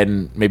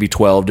 10, maybe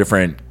 12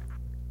 different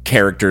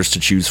characters to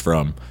choose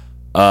from.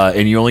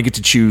 And you only get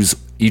to choose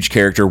each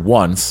character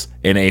once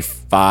in a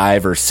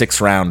 5 or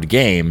 6 round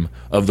game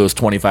of those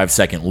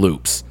 25-second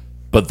loops.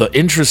 But the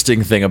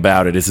interesting thing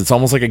about it is it's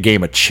almost like a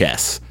game of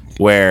chess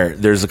where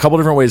there's a couple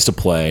different ways to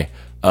play.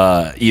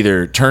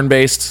 Either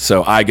turn-based,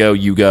 so I go,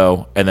 you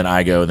go, and then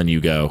I go, and then you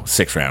go,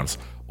 6 rounds.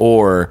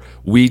 Or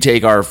we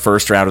take our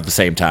first round at the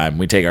same time,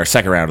 we take our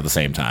second round at the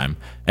same time,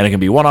 and it can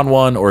be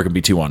 1-on-1 or it can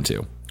be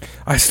 2-on-2.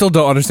 I still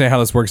don't understand how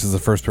this works as a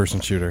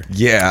first-person shooter.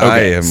 Yeah,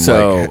 Okay, I am.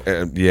 so-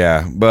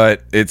 Yeah,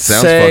 but it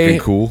sounds Say- fucking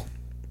cool.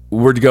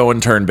 We're going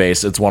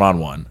turn-based, it's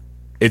 1-on-1.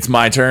 It's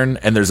my turn,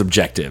 and there's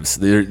objectives.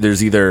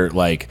 There's either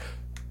like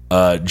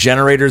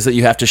generators that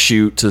you have to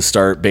shoot to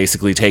start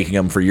basically taking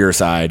them for your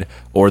side,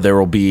 or there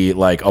will be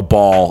like a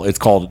ball. It's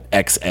called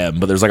XM,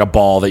 but there's like a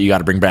ball that you got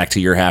to bring back to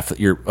your half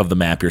of the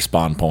map, your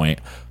spawn point.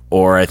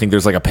 Or I think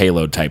there's like a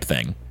payload type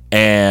thing.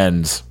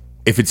 And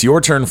if it's your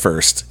turn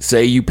first,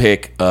 say you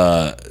pick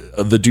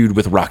the dude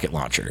with rocket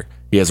launcher.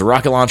 He has a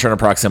rocket launcher and a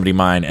proximity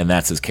mine, and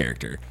that's his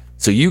character.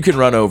 So you can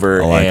run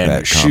over like and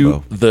that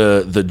shoot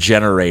combo. the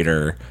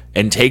generator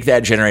and take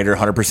that generator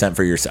 100%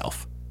 for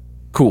yourself.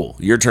 Cool,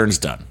 your turn's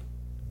done.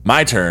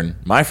 My turn,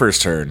 my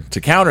first turn, to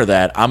counter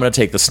that, I'm going to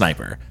take the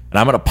sniper. And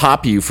I'm going to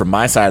pop you from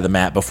my side of the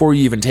map before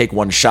you even take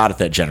one shot at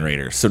that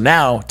generator. So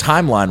now,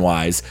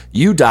 timeline-wise,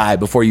 you die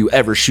before you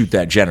ever shoot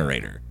that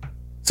generator.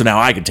 So now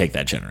I can take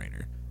that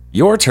generator.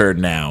 Your turn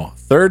now,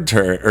 third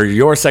turn, or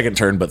your second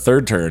turn, but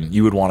third turn,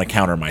 you would want to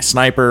counter my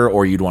sniper,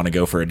 or you'd want to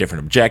go for a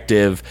different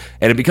objective.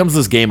 And it becomes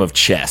this game of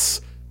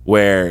chess,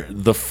 where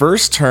the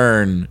first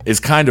turn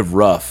is kind of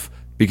rough,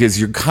 because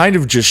you're kind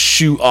of just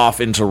shoot off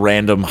into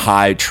random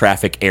high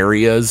traffic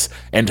areas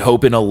and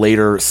hope in a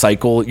later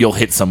cycle you'll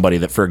hit somebody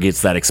that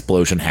forgets that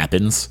explosion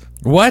happens.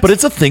 What? But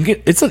it's a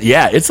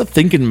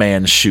thinking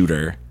man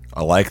shooter.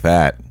 I like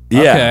that.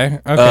 Yeah.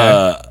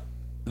 Okay.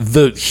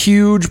 The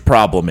huge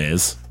problem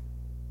is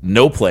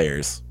no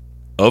players,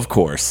 of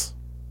course.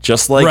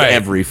 Just like Right.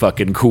 every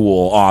fucking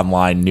cool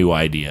online new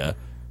idea.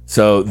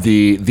 So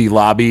the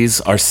lobbies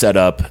are set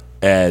up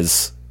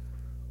as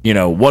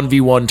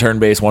 1v1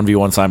 turn-based,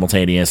 1v1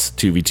 simultaneous,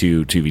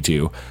 2v2,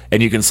 2v2.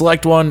 And you can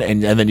select one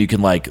and then you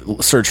can like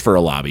search for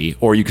a lobby,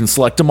 or you can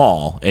select them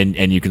all and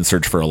you can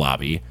search for a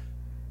lobby.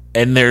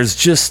 And there's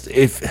just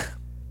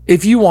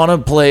if you want to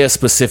play a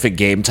specific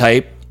game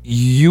type,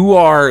 you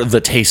are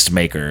the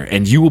tastemaker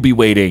and you will be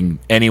waiting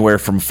anywhere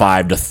from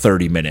 5 to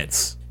 30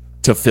 minutes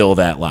to fill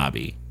that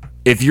lobby.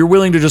 If you're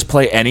willing to just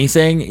play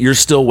anything, you're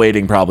still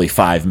waiting probably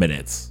 5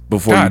 minutes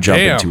before you God jump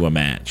damn. into a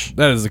match.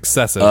 That is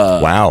excessive.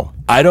 Wow.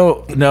 I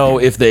don't know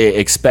if they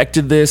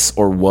expected this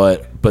or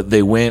what, but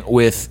they went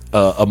with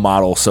a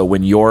model. So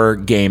when your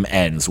game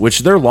ends, which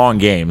they're long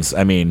games,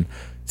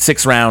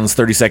 6 rounds,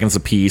 30 seconds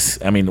apiece,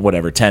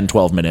 10,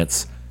 12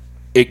 minutes,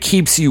 it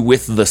keeps you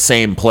with the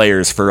same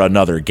players for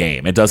another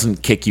game. It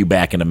doesn't kick you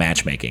back into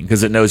matchmaking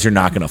because it knows you're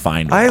not going to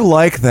find one. I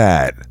like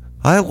that.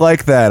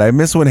 I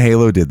miss when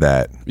Halo did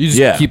that. you just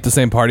yeah. keep the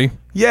same party.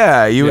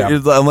 Yeah, Yeah.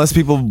 unless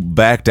people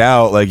backed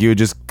out, like you would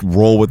just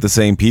roll with the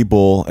same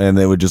people, and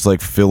they would just like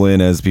fill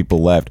in as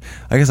people left.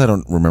 I guess I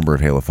don't remember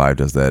if Halo 5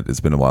 does that. It's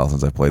been a while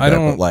since I played I that.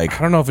 don't But like,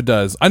 I don't know if it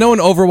does. I know in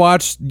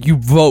Overwatch you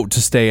vote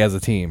to stay as a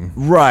team,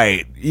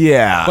 right?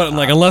 Yeah, but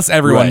like unless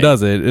everyone Right.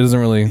 does it, it doesn't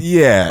really.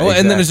 yeah. Well,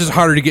 and then it's just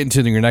harder to get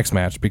into your next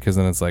match because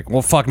then it's like,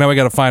 well, fuck. Now we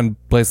got to find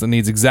a place that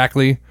needs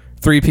exactly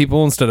 3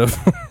 people instead of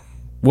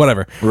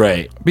whatever.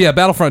 Right. But yeah,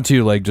 Battlefront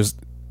 2, like just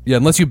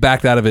unless you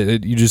backed out of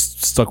it, you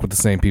just stuck with the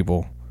same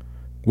people.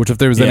 Which if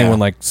there was Yeah. anyone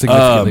like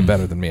significantly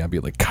better than me, I'd be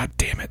like, God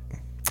damn it.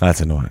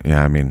 That's annoying.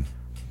 Yeah,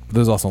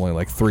 There's also only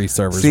like 3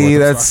 servers. see,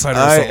 worth of that's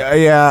Starfighter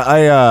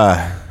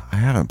Assault. I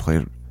haven't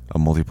played a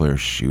multiplayer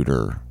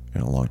shooter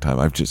in a long time.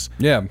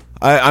 Yeah.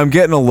 I'm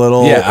getting a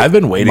little Yeah, I've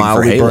been waiting for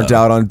mildly Halo. burnt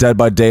out on Dead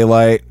by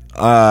Daylight.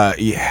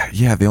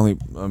 Yeah. The only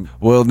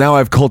well, now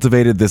I've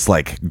cultivated this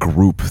like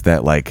group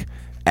that like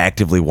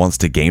actively wants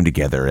to game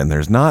together, and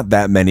there's not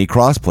that many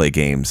crossplay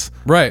games,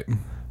 Right.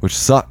 which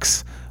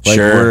sucks. Like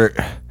Sure.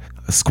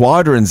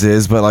 Squadrons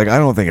is, but like I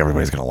don't think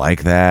everybody's gonna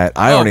like that.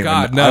 I don't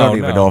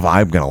even know if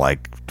I'm gonna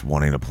like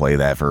wanting to play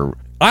that for.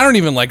 I don't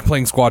even like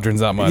playing Squadrons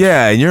that much.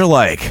 Yeah, and you're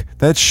like,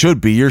 that should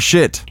be your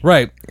shit.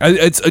 Right.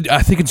 I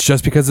think it's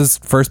just because it's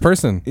first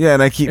person. Yeah,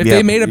 and I keep. If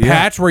they made a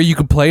patch where you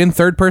could play in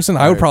third person,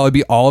 I would probably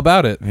be all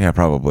about it. Yeah,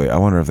 probably. I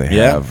wonder if they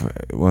Yeah. have.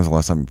 When was the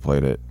last time you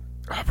played it?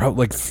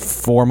 Probably like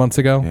 4 months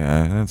ago.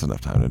 Yeah, that's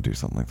enough time to do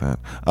something like that.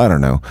 I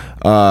don't know.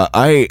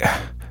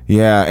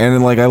 Yeah, and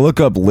then like I look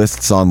up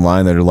lists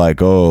online that are like,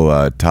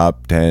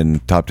 top 10,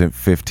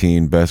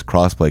 15 best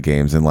crossplay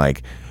games, and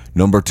like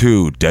number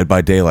 2, Dead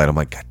by Daylight. I'm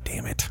like, God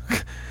damn it!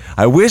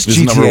 I wish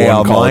Isn't number GTA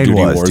one Call of Online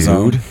Duty was,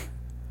 Warzone? dude.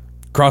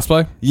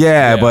 Crossplay?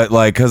 Yeah, Yeah. but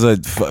like, cause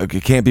it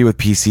can't be with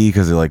PC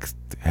because like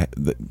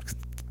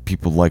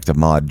people like to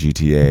mod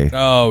GTA.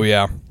 Oh,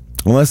 yeah.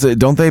 Unless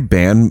don't they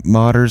ban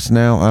modders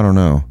now? I don't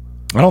know.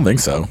 I don't think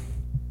so.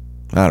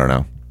 I don't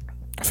know.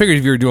 I figured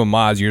if you were doing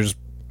mods, you're just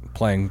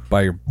playing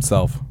by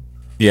yourself.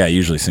 Yeah,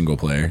 usually single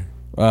player.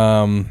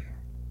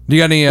 Do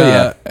you got any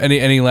yeah.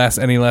 any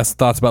last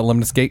thoughts about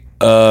Lemnis Gate?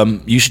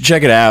 You should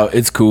check it out.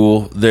 It's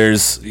cool.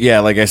 There's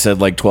like I said,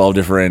 like 12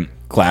 different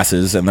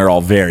classes, and they're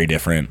all very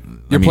different.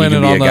 You're playing you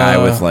can it be on a guy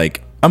the- with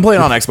like. I'm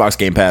playing on Xbox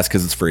Game Pass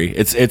because it's free.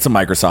 It's a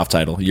Microsoft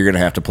title. You're gonna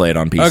have to play it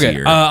on PC. Okay,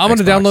 or I'm going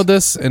to Xbox. download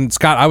this, and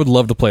Scott, I would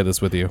love to play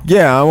this with you.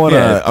 Yeah, I want to.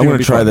 Yeah, I'm it would gonna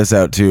be try fun. this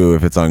out too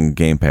if it's on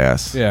Game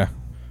Pass. Yeah.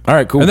 All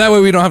right, cool. And that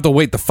way we don't have to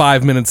wait the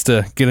 5 minutes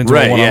to get into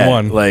right, a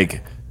one-on-one. yeah.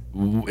 Like,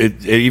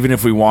 even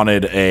if we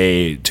wanted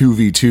a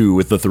 2v2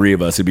 with the three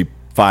of us, it'd be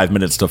 5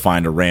 minutes to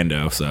find a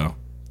rando. So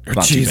it's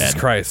not too Jesus bad.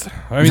 Christ.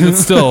 I mean, that's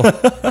still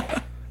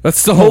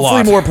a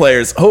lot.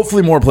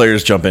 Hopefully more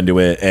players jump into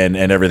it, and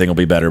everything will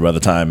be better by the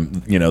time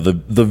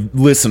the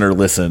listener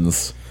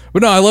listens.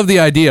 But no, I love the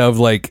idea of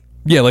like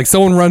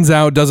someone runs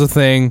out, does a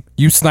thing,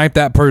 you snipe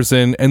that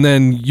person, and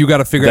then you got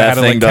to figure out That how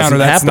to thing like counter doesn't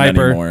that happen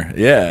sniper. anymore.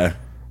 Yeah.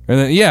 And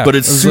then But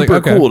it's I was like, super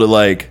okay. cool to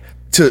like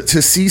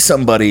to see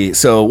somebody.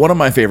 So one of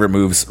my favorite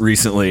moves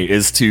recently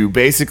is to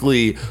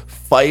basically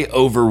fight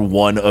over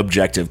one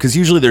objective, because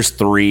usually there's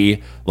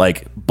 3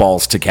 like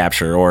balls to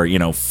capture, or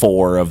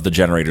 4 of the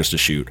generators to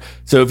shoot.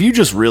 So if you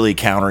just really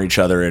counter each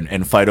other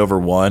and fight over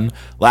one,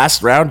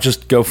 last round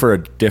just go for a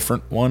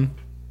different one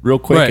real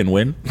quick Right. and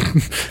win.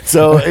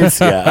 So it's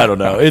I don't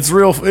know. It's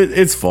real.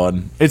 It's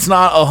fun. It's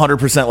not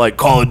 100% like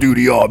Call of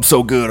Duty. Oh, I'm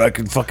so good. I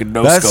can fucking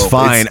no That's scope.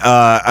 fine.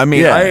 I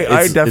mean, yeah, I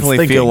it's definitely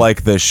thinking. feel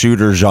like the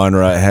shooter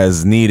genre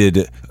has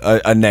needed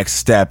a next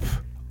step,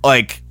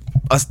 like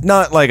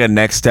not like a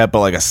next step,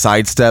 but like a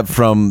sidestep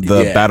from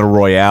the Yeah. battle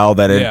royale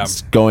that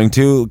it's going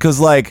to, because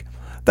like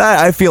that,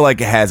 I feel like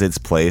it has its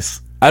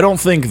place. I don't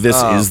think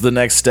this is the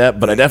next step,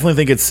 but I definitely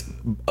think it's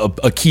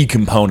a key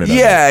component of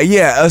it.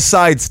 Yeah, a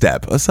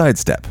sidestep. It's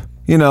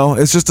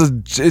just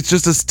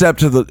a step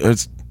to the.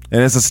 It's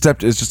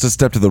just a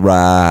step to the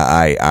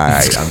right.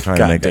 I'm trying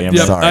to make Goddamn. it.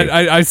 Yep, Sorry.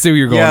 I see where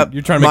you're going. Yep.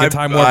 You're trying to make a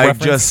time warp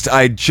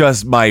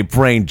reference. My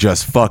brain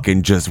just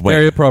fucking just went.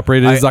 Very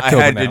appropriate. It is October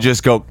I had now. to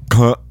just go.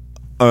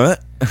 All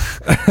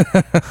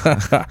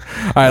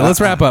right,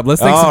 let's wrap up.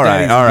 Let's thank some All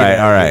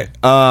daddies.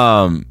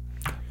 right.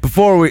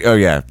 Before we,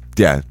 Those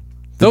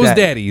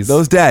daddies.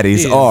 Those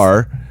daddies is-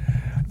 are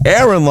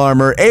Aaron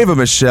Larmer, Ava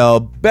Michelle,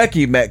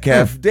 Becky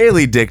Metcalf,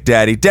 Daily Dick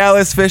Daddy,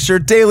 Dallas Fisher,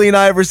 Daleen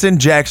Iverson,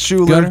 Jack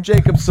Schuler, Gunner?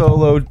 Jacob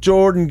Solo,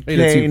 Jordan Hey,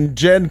 that's you. Kane,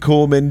 Jen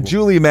Coolman,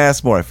 Julie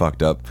Massmore. I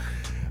fucked up.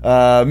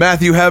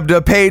 Matthew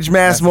Hebda, Paige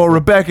Massmore,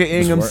 Rebecca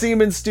Ingham,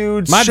 Seaman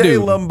Stooge, My Shay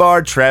dude.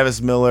 Lombard,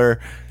 Travis Miller,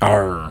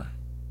 Arr.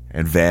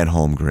 and Van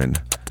Holmgren.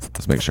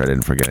 Let's make sure I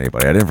didn't forget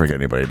anybody. I didn't forget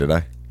anybody, did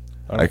I?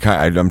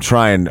 I'm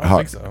trying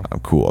hard. think so. I'm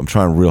cool. I'm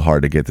trying real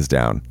hard to get this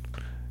down.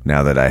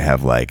 Now that I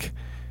have like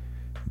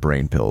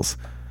brain pills,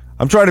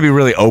 I'm trying to be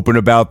really open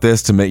about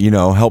this to make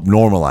help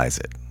normalize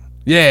it.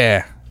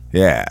 Yeah.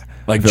 Yeah,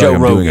 Like I feel Joe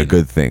I'm doing Rogan. a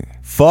good thing.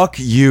 Fuck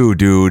you,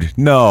 dude.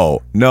 No,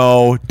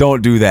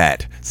 don't do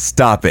that.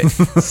 Stop it.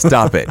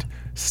 Stop it.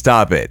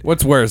 Stop it.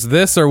 What's worse,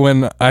 this or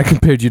when I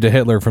compared you to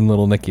Hitler from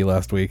Little Nicky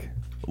last week?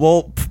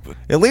 Well,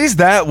 at least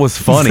that was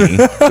funny.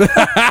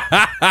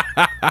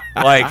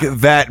 Like,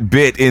 that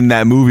bit in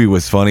that movie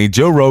was funny.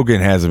 Joe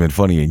Rogan hasn't been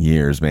funny in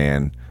years,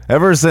 man.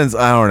 Ever since,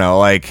 I don't know,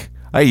 like,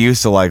 I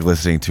used to like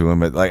listening to him,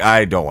 but like,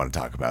 I don't want to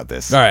talk about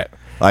this. All right.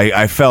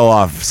 I fell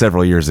off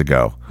several years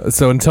ago.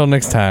 So until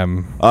next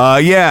time.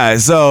 At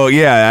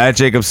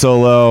Jacob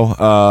Solo.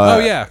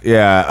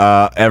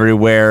 Yeah.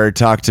 Everywhere.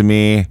 Talk to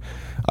me.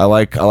 I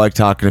like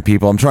talking to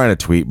people. I'm trying to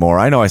tweet more.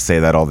 I know I say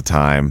that all the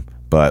time,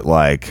 but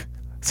like,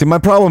 see, my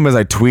problem is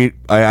I tweet.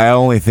 I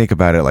only think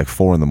about it like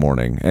 4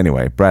 a.m.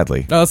 Anyway,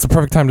 Bradley. Oh, that's the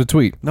perfect time to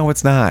tweet. No,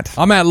 it's not.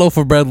 I'm at Loaf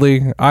of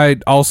Bradley. I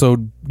also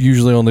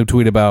usually only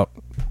tweet about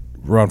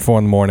around 4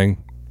 a.m.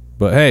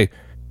 But hey,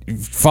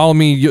 follow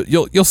me.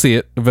 You'll see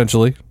it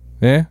eventually.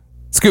 Yeah.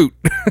 Scoot.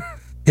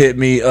 Hit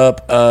me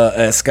up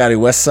at Scotty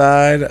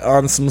Westside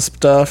on some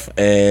stuff,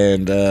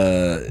 and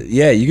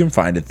you can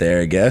find it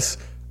there, I guess.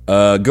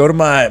 Go to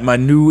my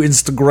new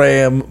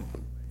Instagram,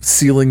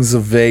 Ceilings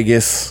of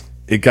Vegas.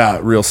 It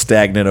got real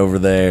stagnant over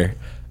there.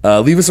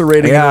 Leave us a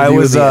rating and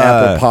review in the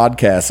Apple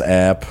Podcast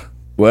app.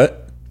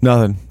 What?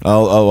 Nothing.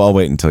 I'll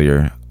wait until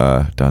you're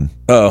done.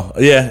 Oh,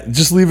 yeah.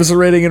 Just leave us a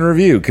rating and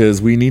review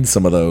because we need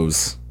some of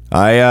those.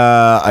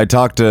 I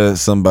talked to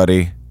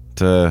somebody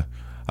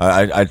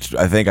I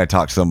think I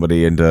talked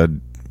somebody into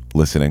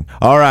listening.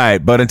 All right,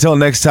 but until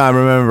next time,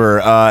 remember,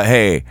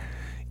 hey,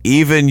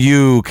 even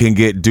you can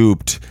get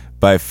duped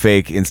by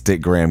fake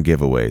Instagram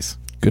giveaways.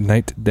 Good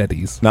night,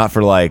 daddies. Not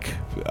for like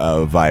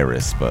a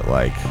virus, but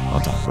like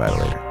I'll talk about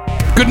it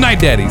later. Good night,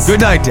 daddies.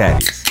 Good night,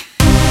 daddies.